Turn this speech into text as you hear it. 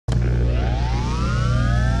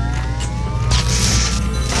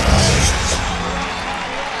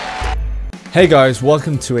Hey guys,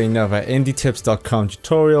 welcome to another IndieTips.com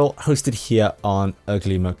tutorial hosted here on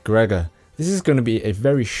UglyMcGregor. This is going to be a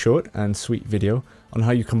very short and sweet video on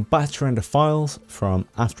how you can batch render files from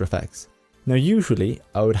After Effects. Now usually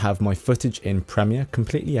I would have my footage in Premiere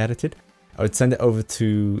completely edited. I would send it over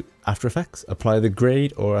to After Effects, apply the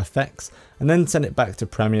grade or effects, and then send it back to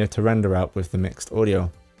Premiere to render out with the mixed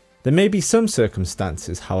audio. There may be some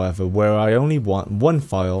circumstances, however, where I only want one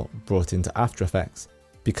file brought into After Effects,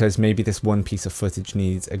 because maybe this one piece of footage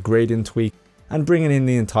needs a gradient tweak and bringing in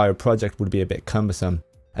the entire project would be a bit cumbersome.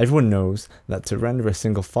 Everyone knows that to render a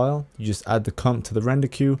single file, you just add the comp to the render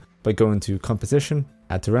queue by going to Composition,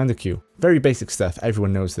 Add to Render Queue. Very basic stuff,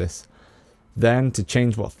 everyone knows this. Then to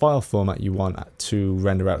change what file format you want to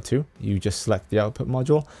render out to, you just select the output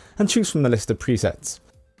module and choose from the list of presets.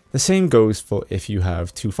 The same goes for if you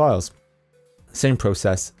have two files. Same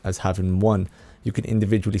process as having one. You can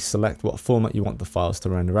individually select what format you want the files to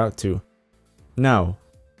render out to. Now,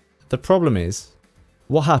 the problem is,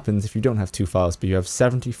 what happens if you don't have two files but you have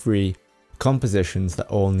 73 compositions that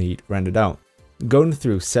all need rendered out? Going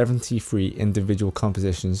through 73 individual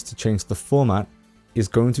compositions to change the format is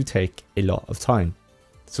going to take a lot of time.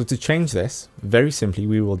 So to change this, very simply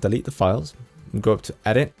we will delete the files, go up to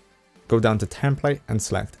Edit, go down to Template and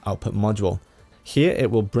select Output Module. Here it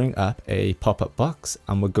will bring up a pop-up box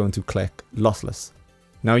and we're going to click Lossless.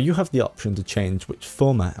 Now you have the option to change which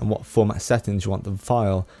format and what format settings you want the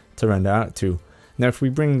file to render out to. Now if we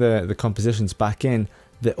bring the compositions back in,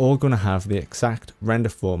 they're all going to have the exact render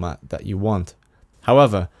format that you want.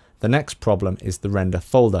 However, the next problem is the render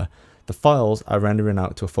folder. The files are rendering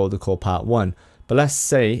out to a folder called Part 1, but let's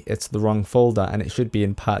say it's the wrong folder and it should be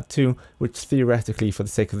in Part 2, which theoretically for the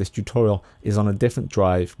sake of this tutorial is on a different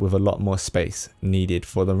drive with a lot more space needed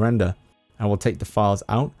for the render. I will take the files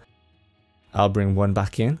out, I'll bring one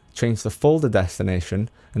back in, change the folder destination,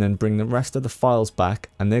 and then bring the rest of the files back,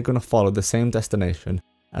 and they're going to follow the same destination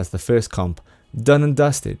as the first comp. Done and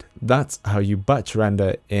dusted. That's how you batch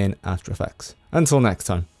render in After Effects. Until next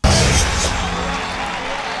time.